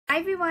Hi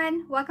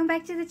everyone, welcome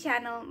back to the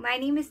channel. My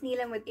name is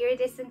Neelam with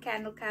Iridescent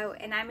Candle Co.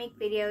 and I make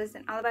videos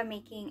and all about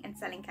making and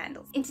selling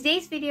candles. In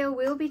today's video,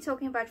 we'll be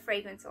talking about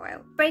fragrance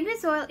oil.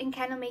 Fragrance oil in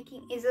candle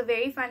making is a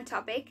very fun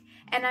topic,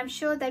 and I'm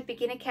sure that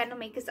beginner candle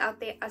makers out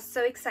there are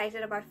so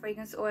excited about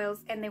fragrance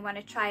oils and they want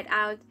to try it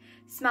out,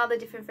 smell the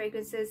different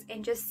fragrances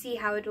and just see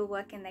how it will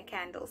work in their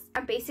candles.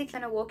 I'm basically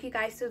going to walk you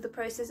guys through the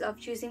process of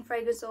choosing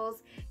fragrance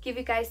oils, give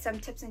you guys some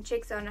tips and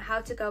tricks on how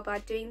to go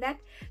about doing that.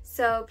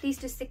 So please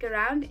do stick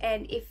around,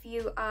 and if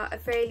you are a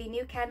fairly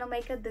new candle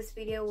maker, this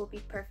video will be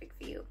perfect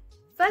for you.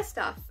 First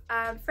off,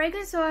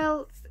 fragrance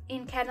oils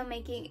in candle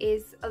making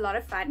is a lot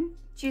of fun.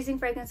 Choosing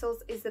fragrance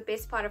oils is the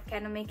best part of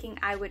candle making,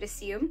 I would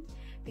assume,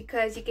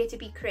 because you get to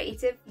be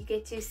creative, you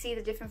get to see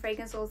the different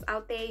fragrance oils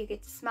out there, you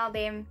get to smell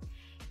them,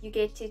 you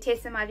get to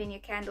test them out in your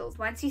candles.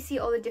 Once you see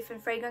all the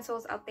different fragrance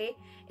oils out there,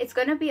 it's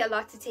going to be a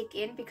lot to take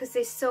in because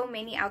there's so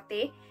many out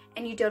there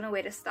and you don't know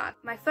where to start.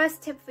 My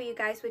first tip for you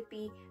guys would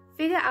be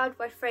figure out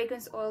what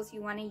fragrance oils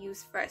you want to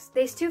use first.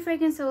 There's two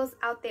fragrance oils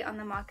out there on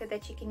the market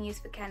that you can use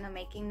for candle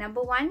making.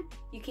 Number one,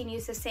 you can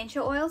use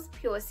essential oils,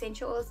 pure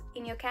essential oils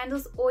in your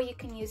candles, or you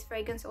can use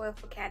fragrance oil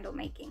for candle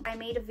making. I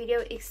made a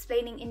video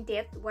explaining in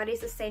depth what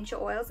is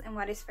essential oils and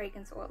what is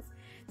fragrance oils.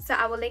 So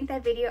I will link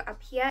that video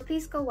up here.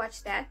 Please go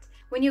watch that.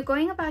 When you're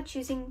going about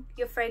choosing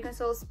your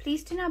fragrance oils,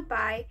 please do not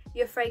buy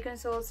your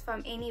fragrance oils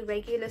from any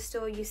regular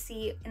store you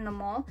see in the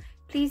mall.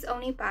 Please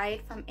only buy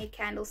it from a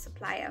candle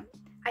supplier.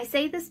 I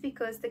say this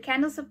because the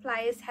candle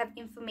suppliers have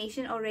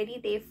information already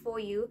there for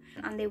you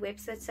on their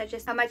website, such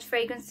as how much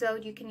fragrance oil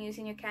you can use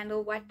in your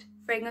candle, what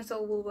fragrance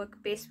oil will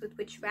work best with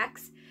which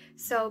wax.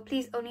 So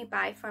please only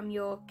buy from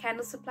your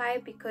candle supplier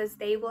because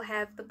they will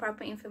have the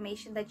proper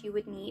information that you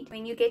would need.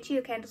 When you get to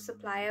your candle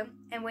supplier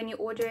and when you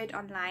order it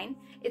online,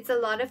 it's a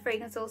lot of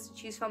fragrance oils to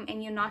choose from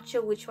and you're not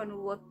sure which one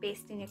will work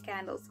best in your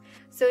candles.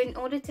 So in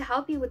order to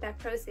help you with that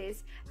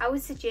process, I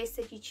would suggest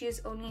that you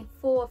choose only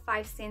 4 or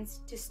 5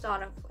 scents to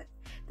start off with.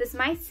 This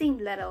might seem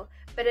little,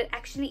 but it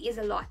actually is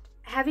a lot.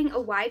 Having a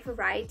wide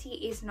variety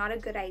is not a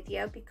good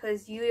idea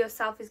because you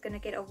yourself is going to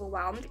get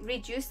overwhelmed.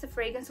 Reduce the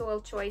fragrance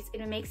oil choice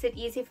and it makes it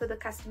easy for the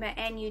customer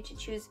and you to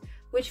choose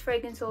which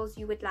fragrance oils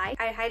you would like.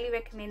 I highly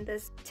recommend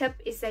this tip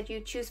is that you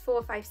choose 4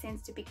 or 5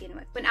 scents to begin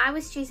with. When I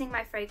was choosing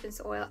my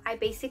fragrance oil, I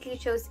basically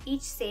chose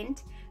each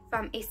scent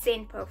from a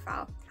scent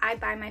profile. I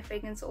buy my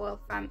fragrance oil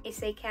from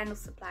SA Candle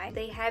Supply.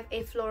 They have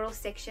a floral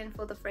section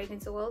for the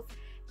fragrance oils,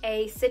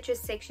 a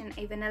citrus section,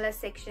 a vanilla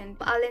section.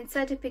 I'll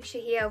insert a picture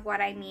here of what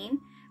I mean,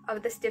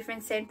 of this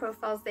different scent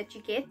profiles that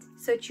you get.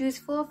 So choose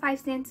 4 or 5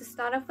 scents to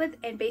start off with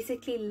and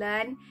basically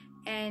learn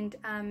and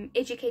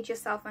educate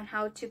yourself on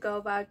how to go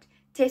about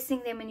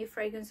testing them in your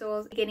fragrance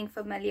oils, getting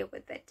familiar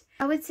with it.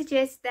 I would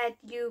suggest that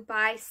you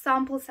buy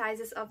sample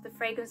sizes of the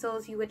fragrance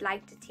oils you would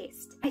like to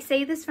test. I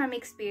say this from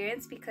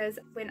experience because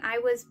when I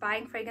was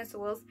buying fragrance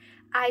oils,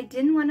 I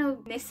didn't want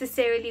to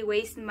necessarily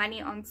waste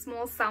money on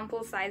small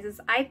sample sizes.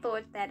 I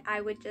thought that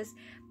I would just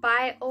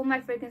buy all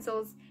my fragrance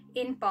oils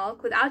in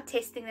bulk without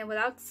testing them,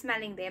 without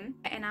smelling them,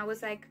 and I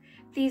was like,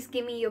 please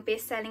give me your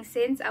best selling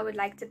scents, I would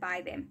like to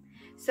buy them.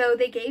 So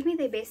they gave me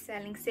their best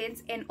selling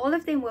scents and all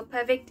of them were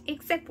perfect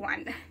except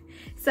one.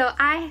 So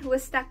I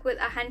was stuck with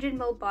a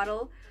 100ml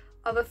bottle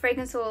of a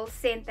fragrance oil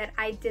scent that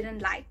I didn't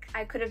like.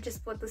 I could have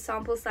just bought the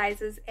sample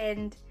sizes,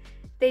 and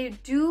they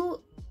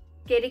do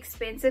get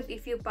expensive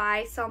if you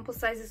buy sample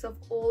sizes of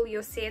all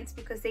your scents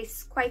because they're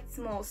quite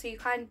small, so you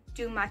can't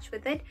do much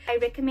with it. I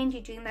recommend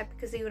you doing that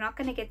because you're not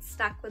going to get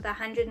stuck with a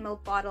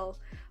 100ml bottle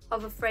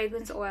of a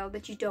fragrance oil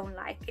that you don't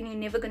like and you're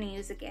never going to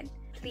use again.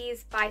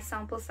 Please buy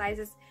sample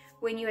sizes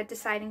when you are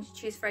deciding to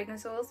choose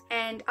fragrance oils,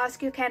 and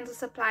ask your candle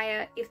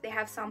supplier if they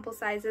have sample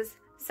sizes.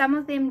 Some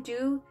of them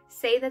do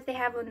say that they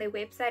have on their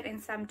website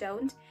and some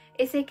don't.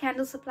 SA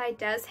Candle Supply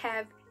does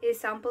have a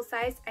sample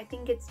size. I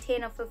think it's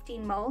 10 or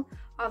 15 ml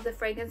of the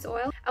fragrance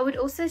oil. I would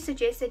also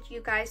suggest that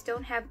you guys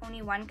don't have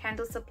only one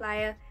candle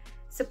supplier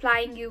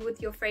supplying you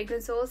with your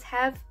fragrance oils.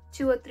 Have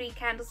 2 or 3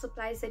 candle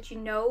suppliers that you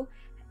know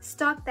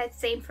stock that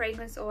same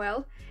fragrance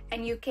oil,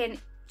 and you can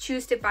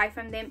choose to buy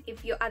from them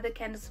if your other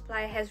candle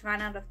supplier has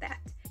run out of that,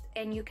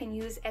 and you can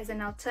use as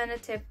an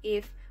alternative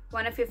if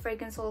one of your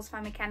fragrance oils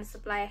from a candle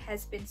supplier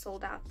has been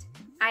sold out.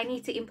 I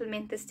need to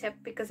implement this tip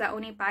because I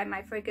only buy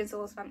my fragrance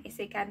oils from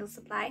SA Candle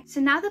Supply.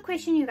 So now the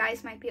question you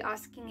guys might be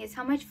asking is,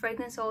 how much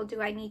fragrance oil do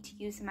I need to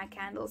use in my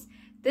candles?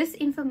 This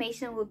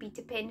information will be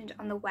dependent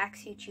on the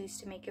wax you choose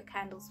to make your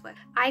candles with.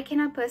 I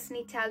cannot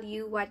personally tell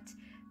you what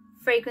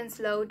fragrance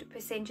load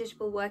percentage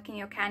will work in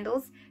your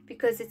candles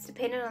because it's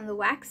dependent on the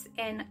wax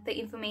and the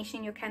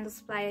information your candle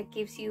supplier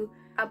gives you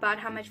about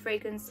how much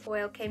fragrance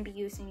oil can be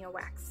used in your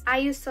wax. I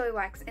use soy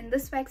wax, and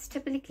this wax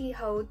typically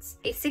holds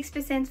a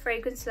 6%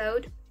 fragrance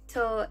load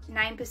till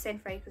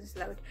 9% fragrance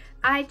load.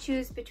 I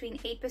choose between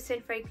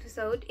 8% fragrance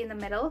load in the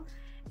middle,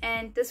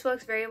 and this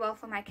works very well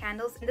for my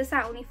candles, and this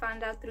I only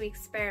found out through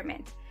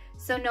experiment.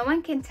 So no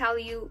one can tell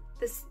you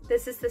this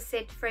is the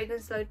set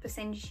fragrance load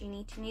percentage you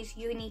need to use.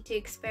 You need to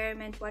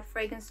experiment what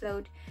fragrance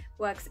load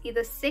works,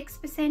 either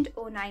 6%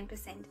 or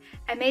 9%.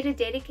 I made a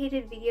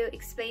dedicated video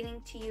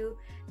explaining to you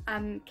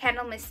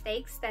candle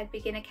mistakes that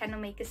beginner candle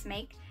makers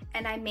make,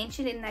 and I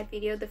mentioned in that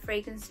video the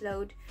fragrance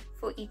load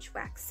for each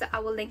wax. So I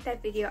will link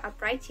that video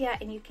up right here,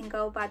 and you can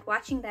go about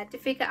watching that to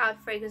figure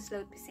out fragrance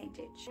load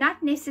percentage.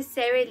 Not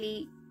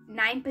necessarily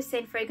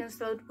 9%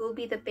 fragrance load will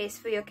be the best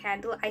for your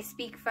candle. I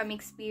speak from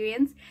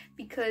experience,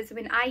 because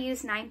when I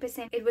used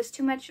 9%, it was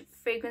too much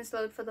fragrance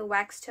load for the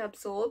wax to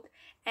absorb,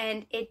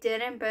 and it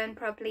didn't burn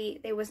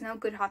properly. There was no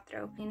good hot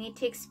throw. You need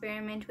to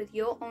experiment with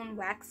your own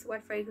wax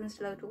what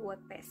fragrance load will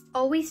work best.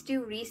 Always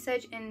do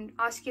research and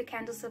ask your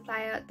candle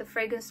supplier the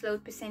fragrance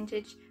load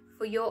percentage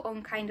for your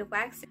own kind of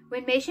wax.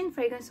 When measuring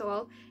fragrance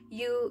oil,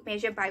 you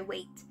measure by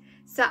weight.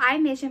 So I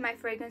measure my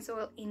fragrance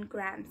oil in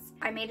grams.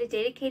 I made a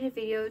dedicated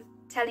video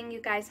telling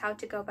you guys how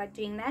to go about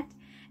doing that,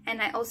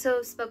 and I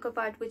also spoke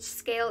about which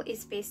scale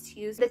is best to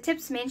use. The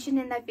tips mentioned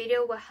in that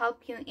video will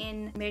help you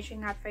in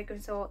measuring out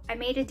fragrance oil. I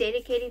made a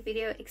dedicated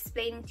video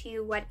explaining to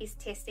you what is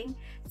testing,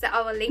 so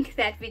I will link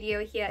that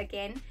video here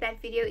again.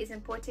 That video is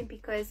important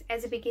because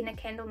as a beginner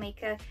candle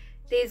maker,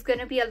 there's going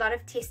to be a lot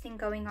of testing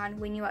going on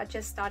when you are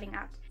just starting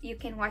out. You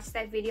can watch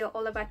that video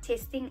all about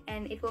testing,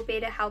 and it will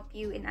better help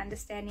you in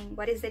understanding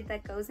what is it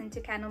that goes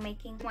into candle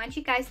making. I want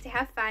you guys to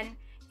have fun,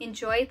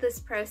 enjoy this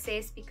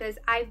process, because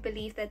I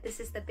believe that this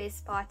is the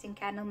best part in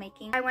candle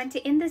making. I want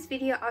to end this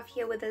video off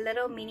here with a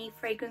little mini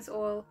fragrance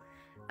oil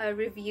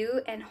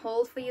review and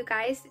haul for you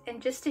guys, and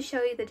just to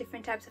show you the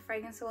different types of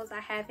fragrance oils I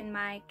have in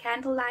my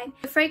candle line.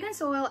 The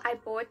fragrance oil I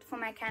bought for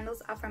my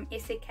candles are from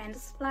SA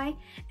Candle Supply,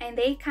 and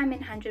they come in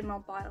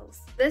 100ml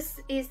bottles. This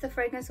is the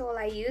fragrance oil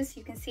I use.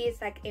 You can see it's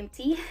like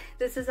empty.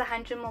 This is a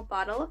 100ml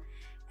bottle,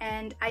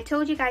 and I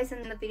told you guys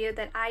in the video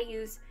that I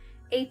use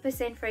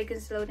 8%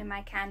 fragrance load in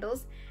my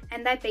candles,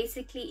 and that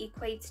basically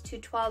equates to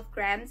 12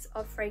 grams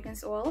of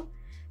fragrance oil.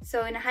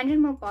 So in a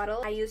 100ml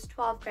bottle, I use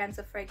 12 grams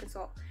of fragrance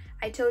oil.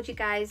 I told you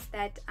guys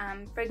that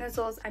fragrance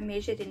oils are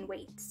measured in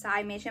weight, so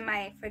I measure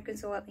my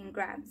fragrance oil in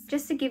grams.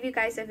 Just to give you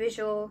guys a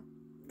visual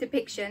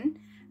depiction,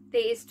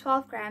 there is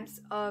 12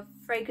 grams of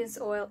fragrance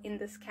oil in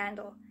this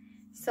candle.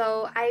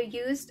 So I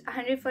used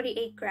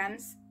 148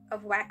 grams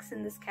of wax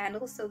in this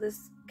candle, so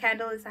this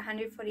candle is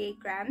 148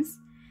 grams.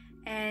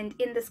 And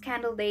in this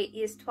candle there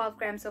is 12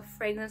 grams of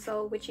fragrance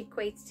oil, which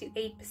equates to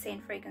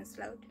 8% fragrance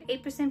load.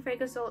 8%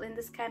 fragrance oil in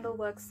this candle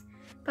works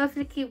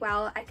perfectly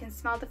well. I can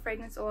smell the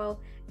fragrance oil.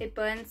 It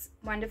burns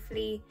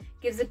wonderfully,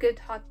 gives a good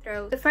hot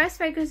throw. The first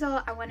fragrance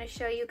oil I want to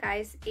show you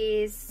guys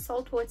is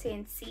Saltwater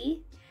and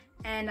Sea,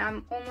 and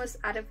I'm almost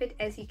out of it,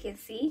 as you can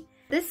see.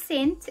 This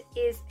scent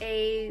is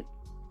a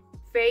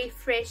very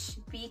fresh,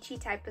 beachy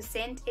type of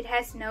scent. It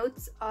has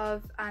notes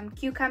of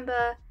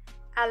cucumber,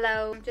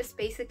 aloe. I'm just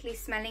basically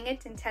smelling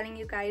it and telling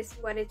you guys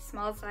what it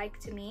smells like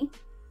to me.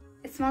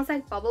 It smells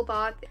like bubble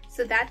bath,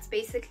 so that's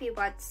basically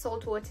what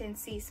Saltwater and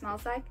Sea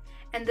smells like,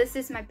 and this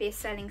is my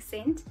best-selling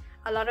scent.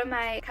 A lot of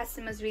my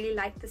customers really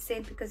like the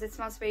scent because it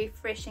smells very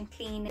fresh and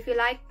clean. If you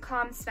like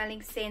calm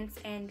smelling scents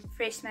and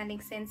fresh smelling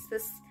scents,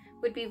 this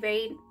would be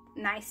very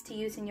nice to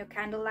use in your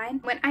candle line.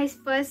 When I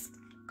first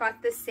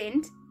got this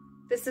scent,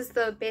 this is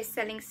the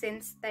best-selling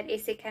scent that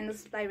SA Candle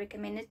Supply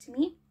recommended to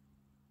me,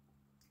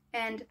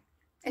 and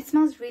it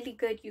smells really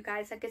good, you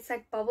guys. Like, it's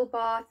like bubble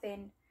bath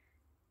and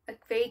a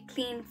very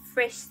clean,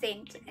 fresh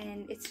scent,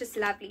 and it's just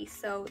lovely.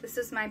 So this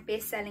is my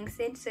best-selling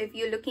scent. So if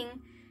you're looking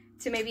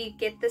to maybe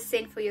get this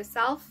scent for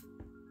yourself,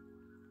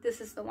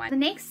 this is the one. The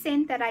next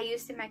scent that I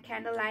used in my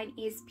candle line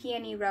is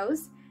Peony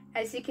Rose.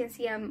 As you can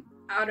see, I'm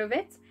out of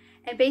it.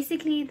 And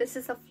basically, this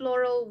is a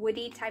floral,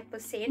 woody type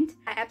of scent.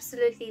 I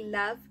absolutely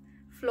love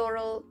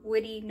floral,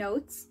 woody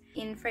notes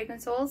in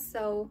fragrance oils.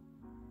 So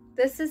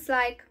this is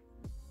like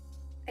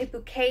a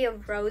bouquet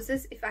of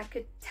roses, if I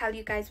could tell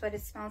you guys what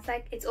it smells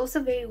like. It's also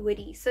very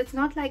woody, so it's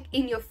not like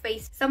in your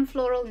face. Some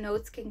floral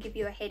notes can give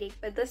you a headache,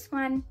 but this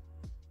one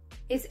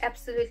is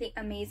absolutely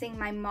amazing.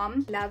 My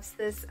mom loves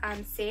this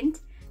scent,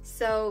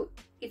 so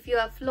if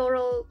you're a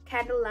floral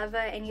candle lover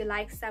and you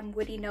like some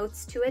woody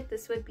notes to it,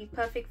 this would be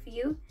perfect for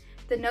you.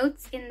 The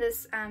notes in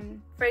this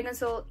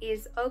fragrance oil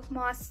is oak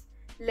moss,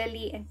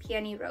 lily, and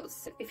peony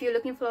rose. If you're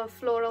looking for a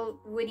floral,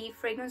 woody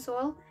fragrance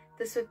oil,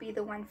 this would be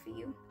the one for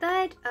you.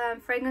 Third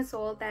fragrance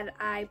oil that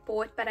I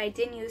bought but I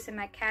didn't use in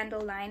my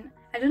candle line.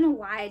 I don't know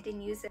why I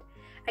didn't use it.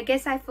 I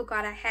guess I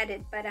forgot I had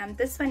it, but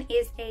this one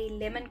is a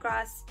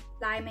lemongrass,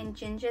 lime, and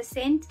ginger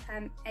scent.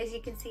 As you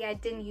can see, I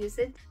didn't use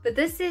it, but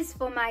this is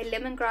for my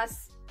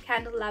lemongrass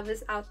candle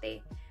lovers out there.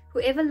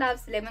 Whoever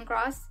loves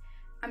lemongrass,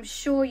 I'm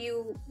sure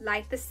you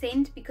like the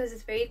scent because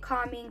it's very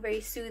calming,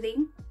 very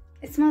soothing.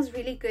 It smells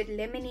really good,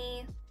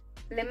 lemony,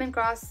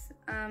 lemongrass.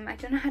 I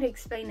don't know how to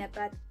explain it,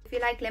 but if you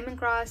like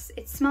lemongrass,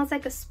 it smells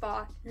like a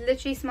spa. It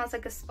literally smells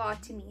like a spa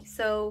to me.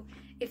 So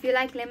if you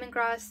like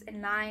lemongrass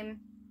and lime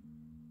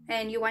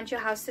and you want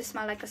your house to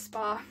smell like a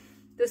spa,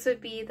 this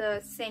would be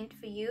the scent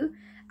for you.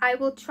 I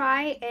will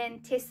try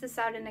and test this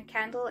out in a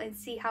candle and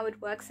see how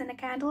it works in a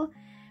candle,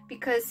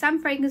 because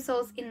some fragrance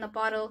oils in the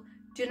bottle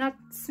do not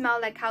smell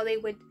like how they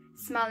would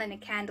smell in a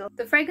candle.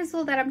 The fragrance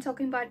oil that I'm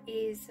talking about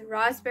is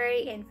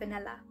raspberry and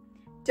vanilla.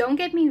 Don't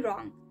get me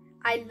wrong,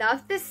 I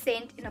love this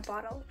scent in a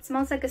bottle. It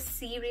smells like a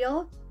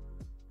cereal,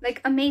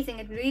 like amazing.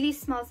 It really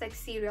smells like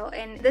cereal.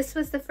 And this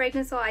was the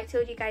fragrance oil I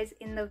told you guys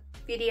in the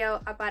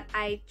video about.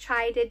 I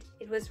tried it.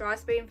 It was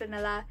raspberry and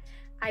vanilla.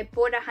 I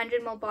bought a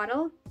 100ml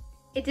bottle.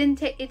 It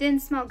didn't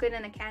smell good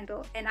in a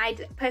candle, and I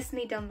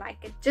personally don't like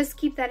it. Just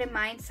keep that in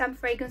mind. Some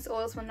fragrance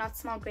oils will not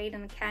smell great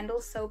in a candle,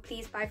 so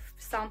please buy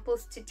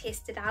samples to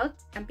test it out.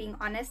 I'm being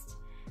honest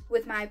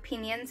with my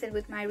opinions and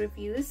with my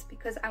reviews,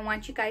 because I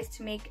want you guys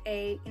to make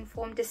a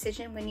informed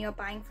decision when you're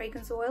buying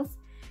fragrance oils.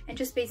 And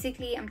just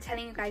basically, I'm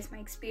telling you guys my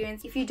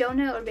experience. If you don't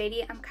know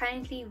already, I'm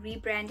currently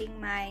rebranding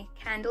my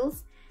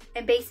candles,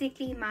 and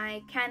basically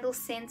my candle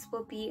scents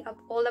will be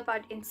all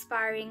about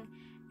inspiring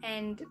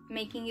and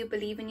making you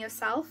believe in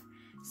yourself.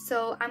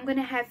 So I'm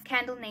gonna have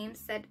candle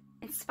names that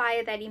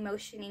inspire that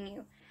emotion in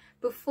you.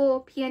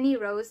 Before Peony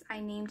Rose, I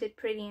named it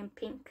Pretty in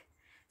Pink.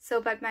 So,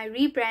 but my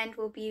rebrand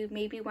will be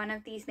maybe one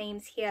of these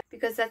names here,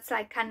 because that's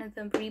like kind of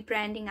the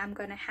rebranding I'm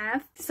gonna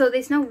have. So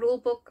there's no rule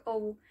book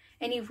or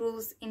any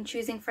rules in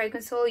choosing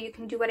fragrance oil. You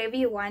can do whatever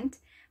you want,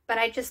 but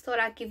I just thought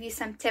I'd give you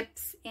some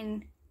tips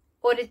in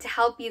order to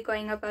help you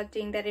going about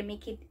doing that and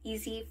make it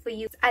easy for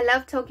you. I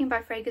love talking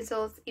about fragrance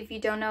oils if you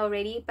don't know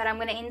already, but I'm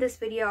going to end this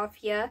video off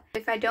here.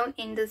 If I don't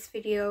end this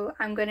video,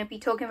 I'm going to be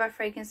talking about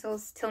fragrance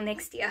oils till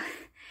next year.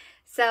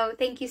 So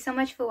thank you so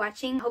much for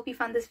watching. Hope you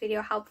found this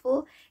video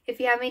helpful. If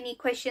you have any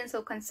questions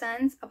or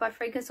concerns about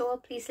fragrance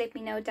oil, please let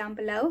me know down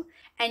below.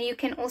 And you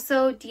can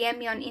also DM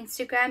me on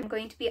Instagram. I'm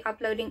going to be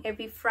uploading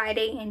every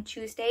Friday and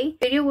Tuesday.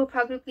 The video will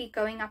probably be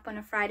going up on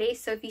a Friday,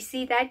 so if you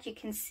see that, you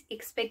can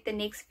expect the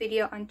next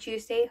video on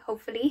Tuesday,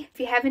 hopefully. If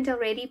you haven't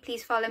already,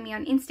 please follow me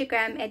on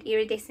Instagram at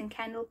Iridescent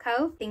Candle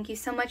Co. Thank you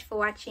so much for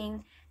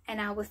watching,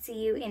 and I will see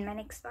you in my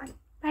next one.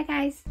 Bye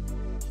guys!